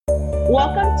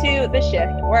Welcome to The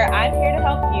Shift, where I'm here to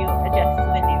help you adjust to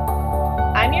the new.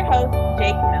 I'm your host,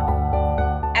 Jake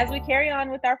Mill. As we carry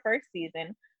on with our first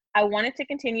season, I wanted to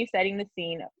continue setting the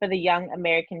scene for the young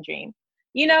American dream.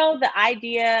 You know, the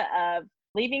idea of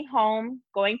leaving home,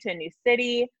 going to a new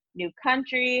city, new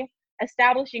country,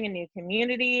 establishing a new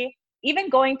community, even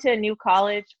going to a new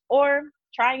college or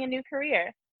trying a new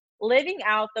career, living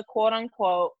out the quote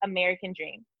unquote American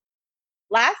dream.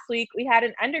 Last week, we had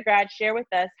an undergrad share with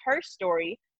us her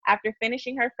story after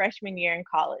finishing her freshman year in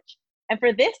college. And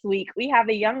for this week, we have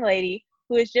a young lady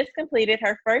who has just completed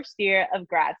her first year of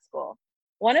grad school,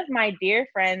 one of my dear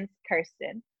friends,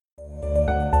 Kirsten.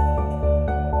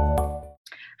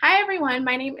 Hi everyone,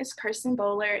 my name is Kirsten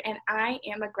Bowler and I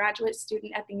am a graduate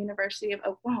student at the University of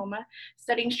Oklahoma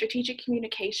studying strategic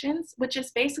communications, which is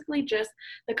basically just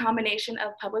the combination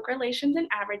of public relations and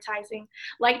advertising.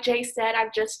 Like Jay said,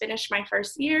 I've just finished my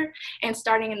first year and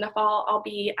starting in the fall, I'll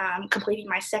be completing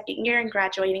my second year and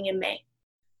graduating in May.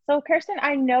 So Kirsten,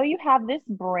 I know you have this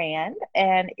brand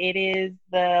and it is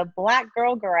the Black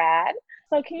Girl Grad.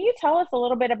 So can you tell us a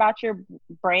little bit about your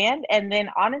brand? And then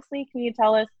honestly, can you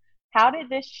tell us how did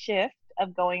this shift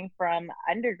of going from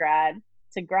undergrad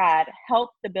to grad help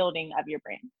the building of your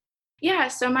brand? Yeah,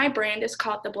 so my brand is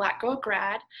called the Black Girl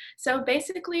Grad. So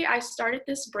basically, I started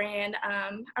this brand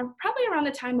probably around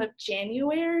the time of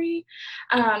January.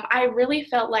 I really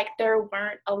felt like there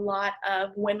weren't a lot of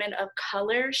women of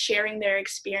color sharing their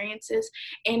experiences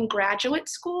in graduate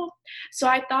school. So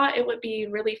I thought it would be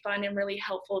really fun and really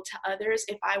helpful to others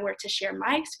if I were to share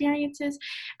my experiences,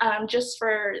 just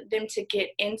for them to get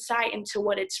insight into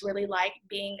what it's really like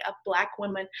being a Black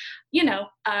woman,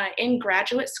 in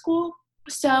graduate school.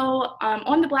 So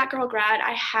on the Black Girl Grad,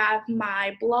 I have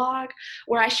my blog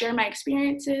where I share my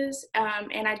experiences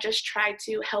and I just try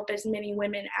to help as many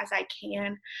women as I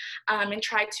can and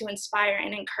try to inspire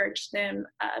and encourage them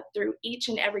through each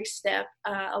and every step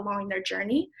along their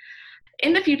journey.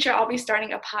 In the future, I'll be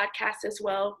starting a podcast as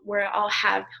well where I'll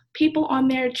have people on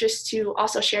there just to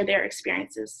also share their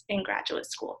experiences in graduate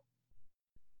school.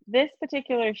 This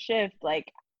particular shift,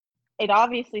 it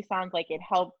obviously sounds like it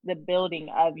helped the building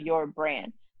of your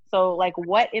brand. So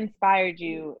what inspired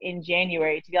you in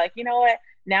January to be like, you know what,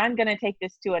 now I'm going to take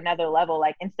this to another level.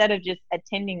 Like instead of just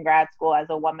attending grad school as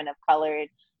a woman of color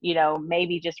and,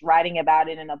 maybe just writing about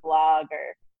it in a blog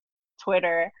or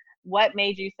Twitter, what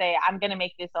made you say, I'm going to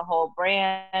make this a whole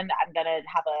brand. I'm going to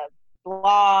have a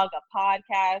blog, a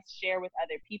podcast, share with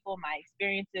other people my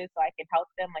experiences so I can help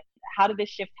them. Like, how did this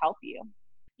shift help you?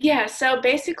 Yeah, so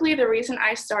basically the reason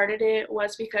I started it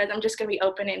was because I'm just going to be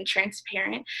open and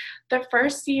transparent. My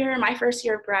first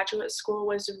year of graduate school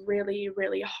was really,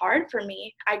 really hard for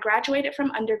me. I graduated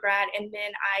from undergrad and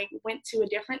then I went to a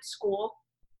different school.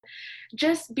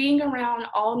 Just being around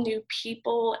all new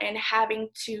people and having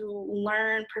to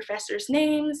learn professors'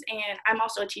 names, and I'm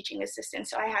also a teaching assistant,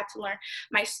 so I had to learn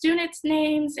my students'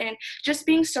 names, and just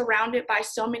being surrounded by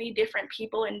so many different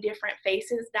people and different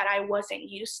faces that I wasn't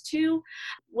used to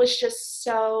was just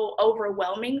so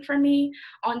overwhelming for me.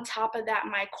 On top of that,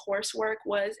 my coursework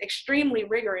was extremely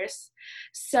rigorous,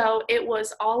 so it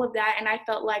was all of that, and I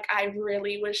felt like I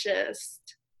really was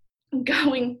just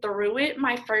going through it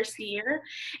my first year.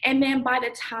 And then by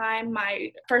the time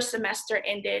my first semester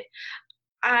ended,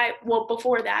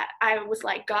 before that, I was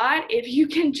like, God, if you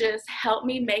can just help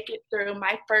me make it through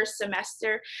my first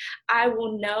semester, I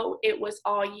will know it was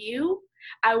all you.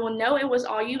 I will know it was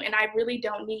all you, and I really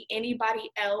don't need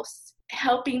anybody else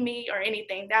helping me or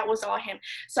anything. That was all him.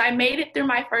 So I made it through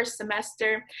my first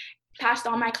semester, passed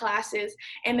all my classes,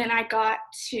 and then I got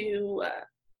to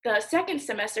the second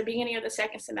semester, beginning of the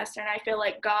second semester, and I feel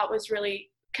like God was really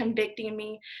convicting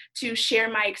me to share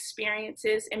my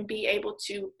experiences and be able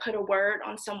to put a word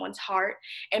on someone's heart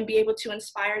and be able to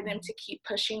inspire them to keep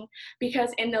pushing, because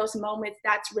in those moments,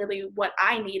 that's really what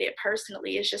I needed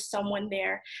personally, is just someone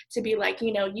there to be like,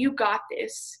 you got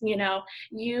this,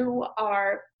 you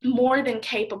are more than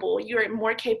capable. You're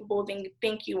more capable than you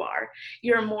think you are.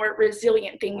 You're more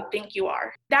resilient than you think you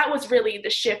are. That was really the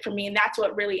shift for me, and that's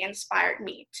what really inspired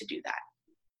me to do that.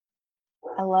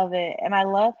 I love it. And I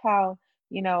love how,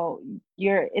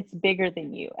 it's bigger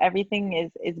than you. Everything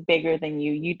is bigger than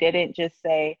you. You didn't just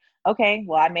say, okay,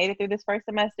 well, I made it through this first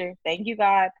semester. Thank you,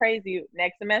 God. Praise you.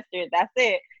 Next semester, that's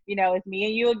it. It's me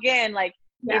and you again.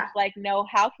 Yeah. It's like, no,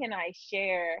 how can I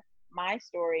share my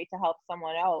story to help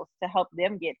someone else, to help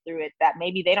them get through it, that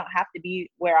maybe they don't have to be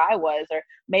where I was, or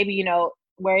maybe,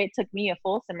 where it took me a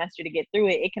full semester to get through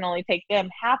it, it can only take them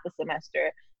half a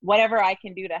semester. Whatever I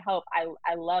can do to help,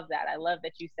 I love that. I love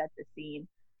that you set the scene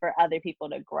for other people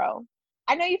to grow.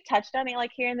 I know you've touched on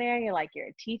it here and there. You're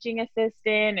a teaching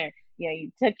assistant, or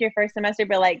you took your first semester,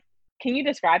 but like, can you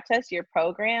describe to us your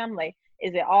program? Like,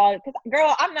 is it all, because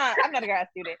girl, I'm not a grad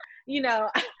student, you know,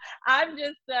 I'm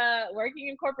just working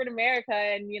in corporate America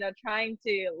and, trying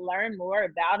to learn more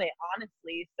about it,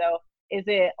 honestly. So is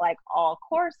it like all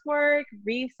coursework,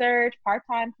 research,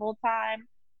 part-time, full-time?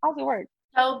 How's it work?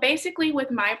 So basically, with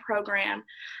my program,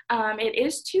 it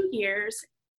is 2 years.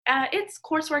 It's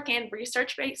coursework and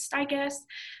research based, I guess.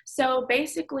 So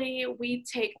basically, we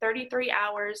take 33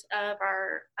 hours of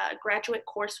our graduate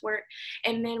coursework,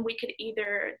 and then we could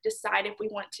either decide if we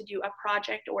want to do a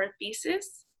project or a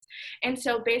thesis. And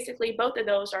so basically both of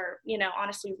those are,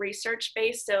 honestly research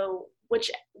based. So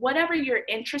whatever you're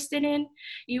interested in,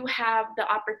 you have the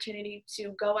opportunity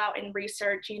to go out and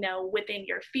research, within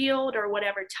your field or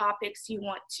whatever topics you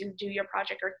want to do your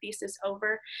project or thesis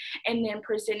over, and then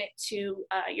present it to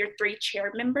your 3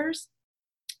 chair members.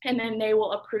 And then they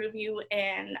will approve you,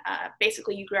 and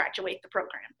basically you graduate the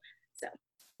program. So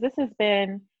This has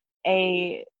been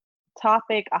a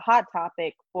a hot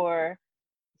topic for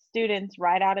students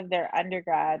right out of their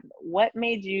undergrad. What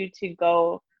made you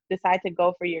decide to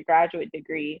go for your graduate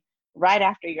degree right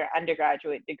after your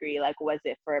undergraduate degree? Like, was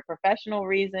it for professional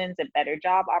reasons and better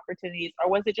job opportunities,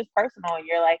 or was it just personal? And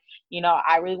you're like,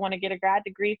 I really want to get a grad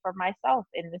degree for myself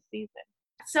in this season.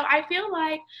 So I feel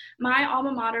like my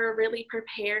alma mater really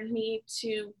prepared me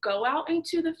to go out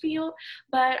into the field,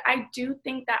 but I do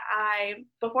think that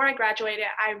before I graduated,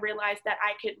 I realized that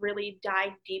I could really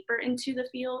dive deeper into the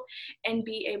field and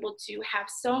be able to have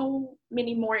so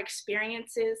many more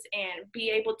experiences and be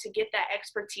able to get that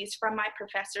expertise from my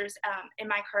professors in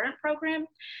my current program.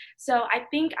 So I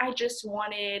think I just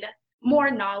wanted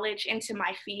more knowledge into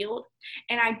my field.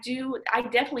 And I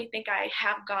definitely think I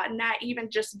have gotten that. Even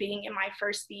just being in my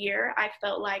first year, I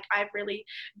felt like I've really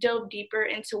dove deeper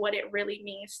into what it really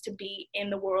means to be in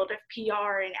the world of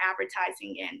PR and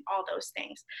advertising and all those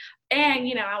things.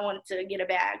 And, I wanted to get a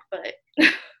bag, but.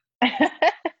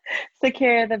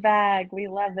 Secure the bag. We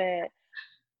love it.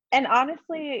 And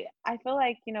honestly, I feel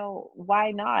like,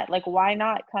 why not? Like, why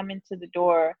not come into the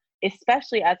door,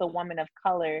 especially as a woman of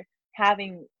color,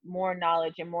 having more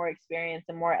knowledge and more experience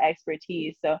and more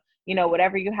expertise? So,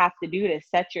 whatever you have to do to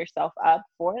set yourself up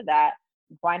for that,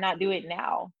 why not do it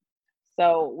now?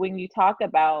 So, when you talk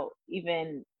about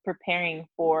even preparing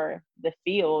for the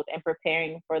field and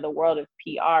preparing for the world of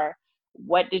PR,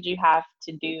 what did you have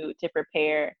to do to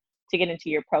prepare to get into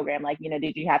your program? Like,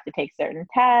 did you have to take certain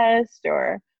tests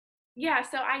or? Yeah,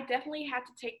 so I definitely had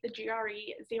to take the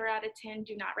GRE 0 out of 10,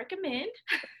 do not recommend.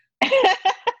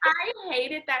 I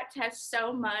hated that test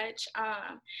so much,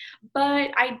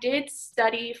 but I did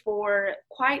study for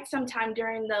quite some time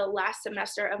during the last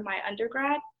semester of my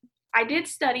undergrad. I did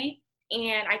study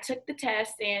and I took the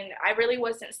test, and I really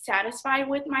wasn't satisfied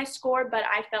with my score, but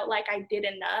I felt like I did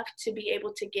enough to be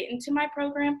able to get into my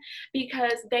program,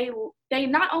 because they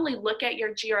not only look at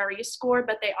your GRE score,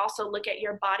 but they also look at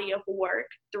your body of work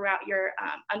throughout your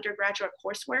undergraduate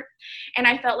coursework. And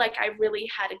I felt like I really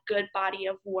had a good body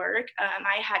of work.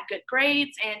 I had good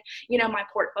grades, and my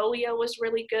portfolio was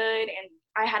really good, and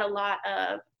I had a lot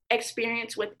of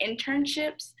experience with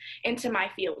internships into my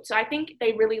field. So I think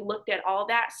they really looked at all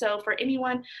that. So for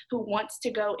anyone who wants to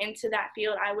go into that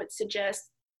field, I would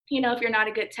suggest, if you're not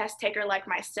a good test taker like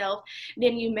myself,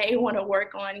 then you may want to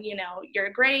work on, your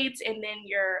grades, and then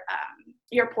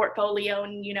your portfolio,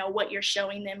 and, what you're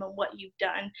showing them and what you've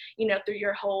done, through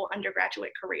your whole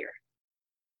undergraduate career.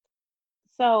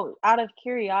 So, out of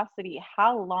curiosity,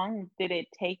 how long did it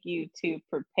take you to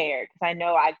prepare? Because I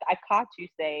know I caught you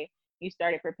say you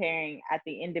started preparing at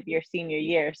the end of your senior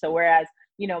year. So, whereas,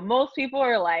 most people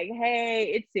are like,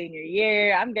 hey, it's senior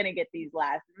year, I'm going to get these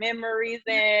last memories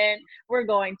in, we're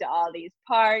going to all these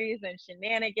parties and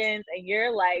shenanigans. And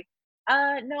you're like,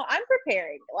 no, I'm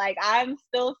preparing. Like, I'm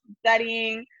still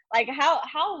studying. Like,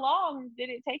 how long did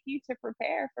it take you to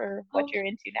prepare for what you're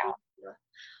into now?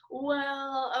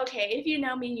 Well, okay, if you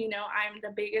know me, I'm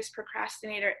the biggest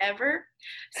procrastinator ever.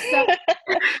 So,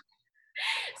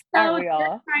 Aren't so we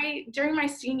all? during my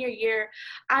senior year,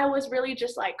 I was really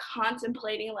just like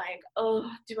contemplating, like, oh,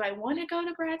 do I want to go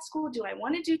to grad school? Do I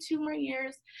want to do 2 more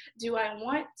years? Do I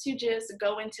want to just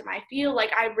go into my field?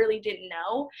 Like, I really didn't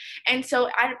know. And so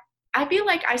I feel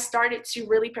like I started to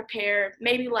really prepare,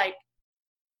 maybe like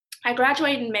I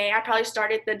graduated in May. I probably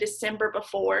started the December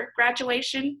before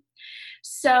graduation.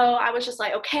 So I was just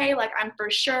like, okay, like I'm for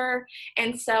sure.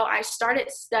 And so I started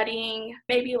studying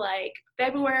maybe like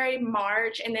February,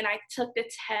 March, and then I took the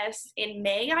test in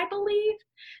May, I believe.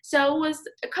 So it was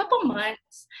a couple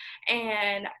months,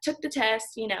 and I took the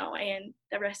test, and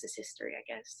the rest is history, I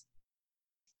guess.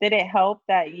 Did it help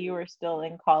that you were still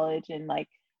in college and like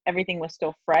everything was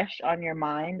still fresh on your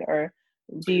mind? Or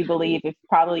do you believe if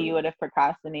probably you would have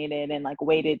procrastinated and like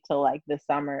waited till like the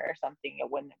summer or something, it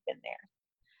wouldn't have been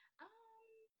there?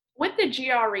 With the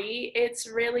GRE, it's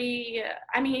really,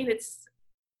 I mean,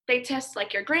 they test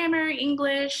like your grammar,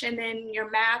 English, and then your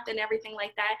math and everything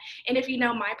like that. And if you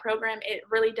know my program, it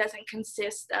really doesn't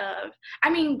consist of, I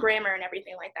mean, grammar and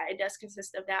everything like that. It does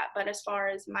consist of that. But as far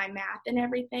as my math and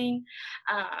everything,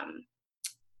 um,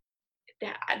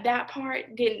 that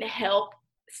part didn't help.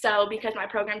 So because my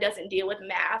program doesn't deal with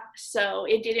math, so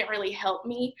it didn't really help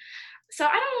me. So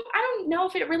I don't know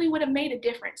if it really would have made a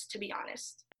difference, to be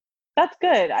honest. That's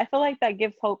good. I feel like that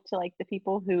gives hope to like the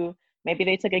people who maybe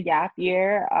they took a gap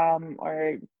year,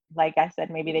 or like I said,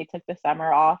 maybe they took the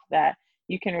summer off, that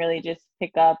you can really just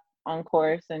pick up on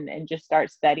course and just start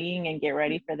studying and get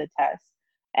ready for the test.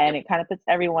 And Yep. it kind of puts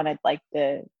everyone at like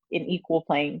an equal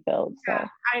playing field. Yeah, So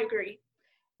I agree.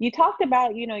 you talked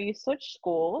about, you switched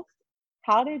schools.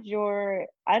 How did your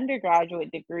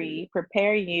undergraduate degree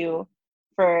prepare you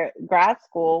for grad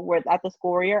school, where at the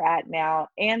school where you're at now,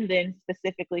 and then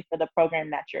specifically for the program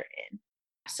that you're in?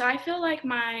 So I feel like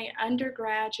my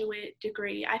undergraduate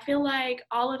degree, I feel like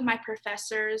all of my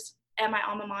professors at my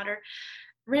alma mater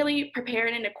really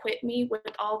prepared and equipped me with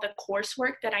all the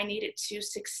coursework that I needed to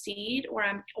succeed where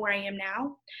I am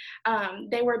now.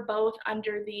 They were both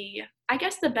under the, I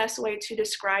guess the best way to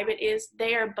describe it is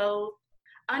they are both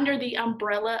under the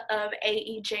umbrella of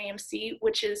AEJMC,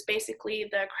 which is basically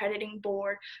the accrediting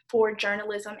board for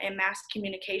journalism and mass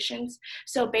communications.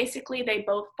 So basically, they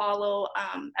both follow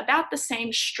about the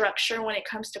same structure when it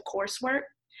comes to coursework.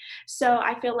 So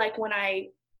I feel like when I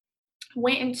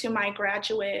went into my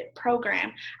graduate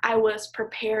program, I was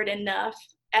prepared enough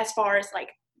as far as like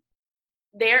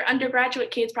their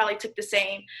undergraduate kids probably took the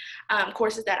same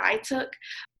courses that I took.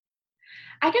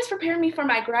 I guess preparing me for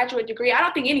my graduate degree, I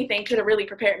don't think anything could have really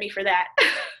prepared me for that.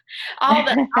 all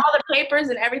the papers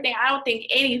and everything, I don't think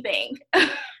anything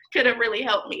could have really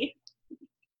helped me.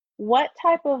 What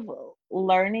type of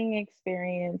learning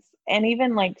experience and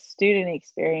even like student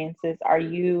experiences are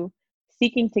you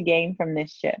seeking to gain from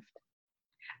this shift?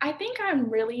 I think I'm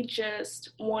really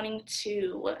just wanting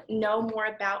to know more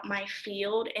about my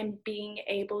field and being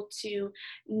able to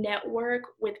network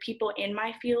with people in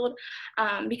my field.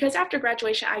 Because after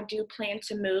graduation, I do plan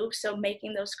to move. So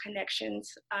making those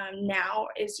connections now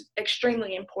is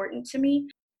extremely important to me.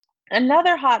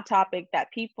 Another hot topic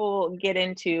that people get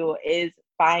into is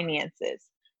finances.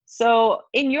 So,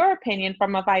 in your opinion,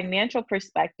 from a financial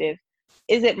perspective,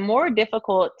 is it more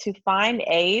difficult to find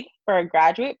aid for a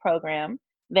graduate program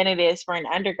than it is for an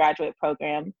undergraduate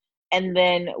program? And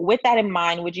then, with that in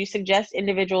mind, would you suggest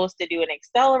individuals to do an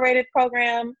accelerated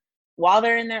program while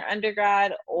they're in their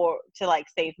undergrad, or to like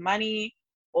save money,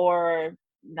 or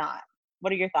not?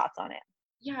 What are your thoughts on it?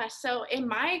 Yeah, so in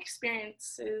my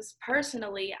experiences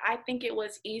personally, I think it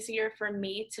was easier for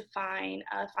me to find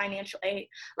financial aid.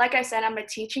 Like I said, I'm a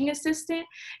teaching assistant,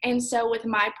 and so with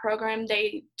my program,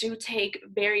 they do take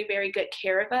very, very good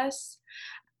care of us.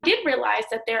 I did realize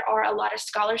that there are a lot of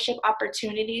scholarship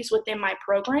opportunities within my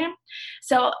program.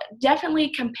 So definitely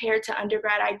compared to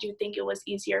undergrad, I do think it was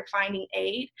easier finding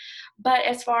aid. But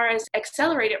as far as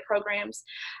accelerated programs,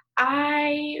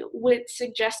 I would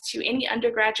suggest to any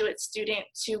undergraduate student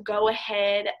to go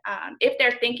ahead, if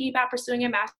they're thinking about pursuing a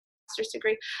master's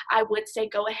degree, I would say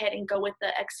go ahead and go with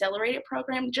the accelerated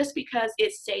program just because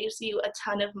it saves you a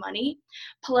ton of money.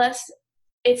 Plus,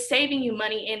 it's saving you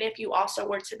money. And if you also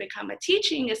were to become a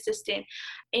teaching assistant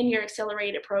in your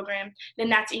accelerated program, then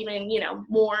that's even,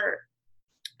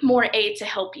 more aid to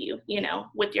help you,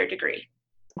 with your degree.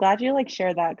 Glad you like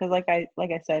share that, because like I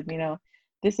said,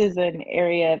 this is an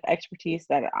area of expertise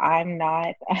that I'm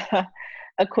not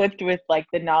equipped with like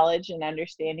the knowledge and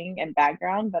understanding and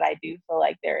background, but I do feel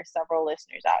like there are several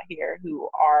listeners out here who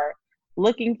are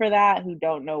looking for that, who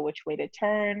don't know which way to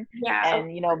turn. Yeah.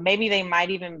 And maybe they might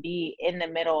even be in the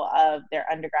middle of their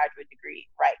undergraduate degree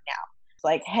right now. It's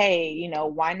like, hey,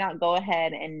 why not go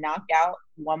ahead and knock out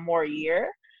one more year,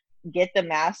 get the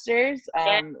master's,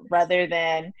 Yeah. rather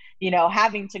than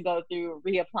having to go through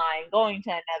reapplying, going to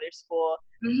another school,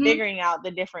 Mhm. figuring out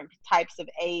the different types of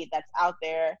aid that's out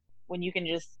there, when you can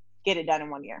just get it done in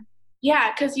 1 year.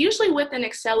 Yeah, because usually with an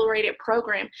accelerated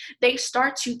program, they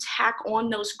start to tack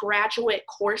on those graduate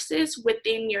courses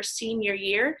within your senior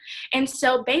year. And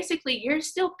so basically, you're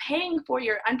still paying for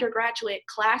your undergraduate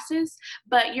classes,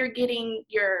 but you're getting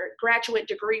your graduate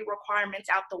degree requirements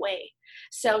out the way.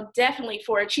 So definitely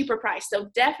for a cheaper price. So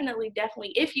definitely,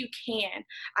 if you can,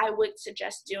 I would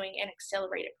suggest doing an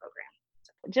accelerated program.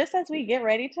 Just as we get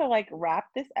ready to wrap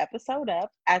this episode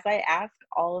up, as I ask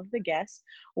all of the guests,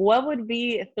 what would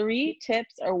be 3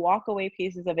 tips or walkaway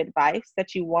pieces of advice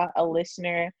that you want a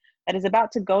listener that is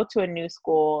about to go to a new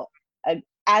school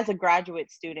as a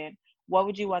graduate student? What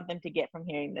would you want them to get from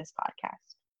hearing this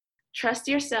podcast? Trust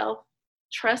yourself,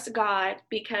 trust God,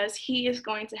 because He is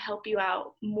going to help you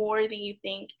out more than you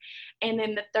think. And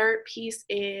then the third piece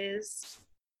is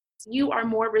you are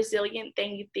more resilient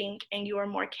than you think, and you are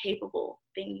more capable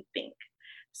than you think.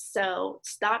 So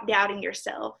stop doubting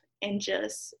yourself and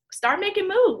just start making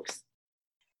moves.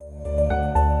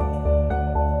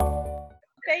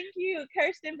 Thank you,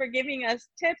 Kirsten, for giving us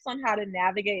tips on how to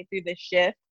navigate through the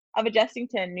shift of adjusting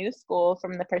to a new school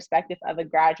from the perspective of a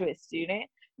graduate student.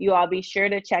 You all be sure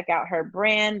to check out her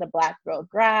brand, the Black Girl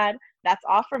Grad. That's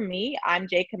all from me. I'm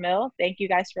Jay Camille. Thank you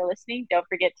guys for listening. Don't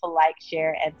forget to like,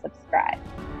 share, and subscribe.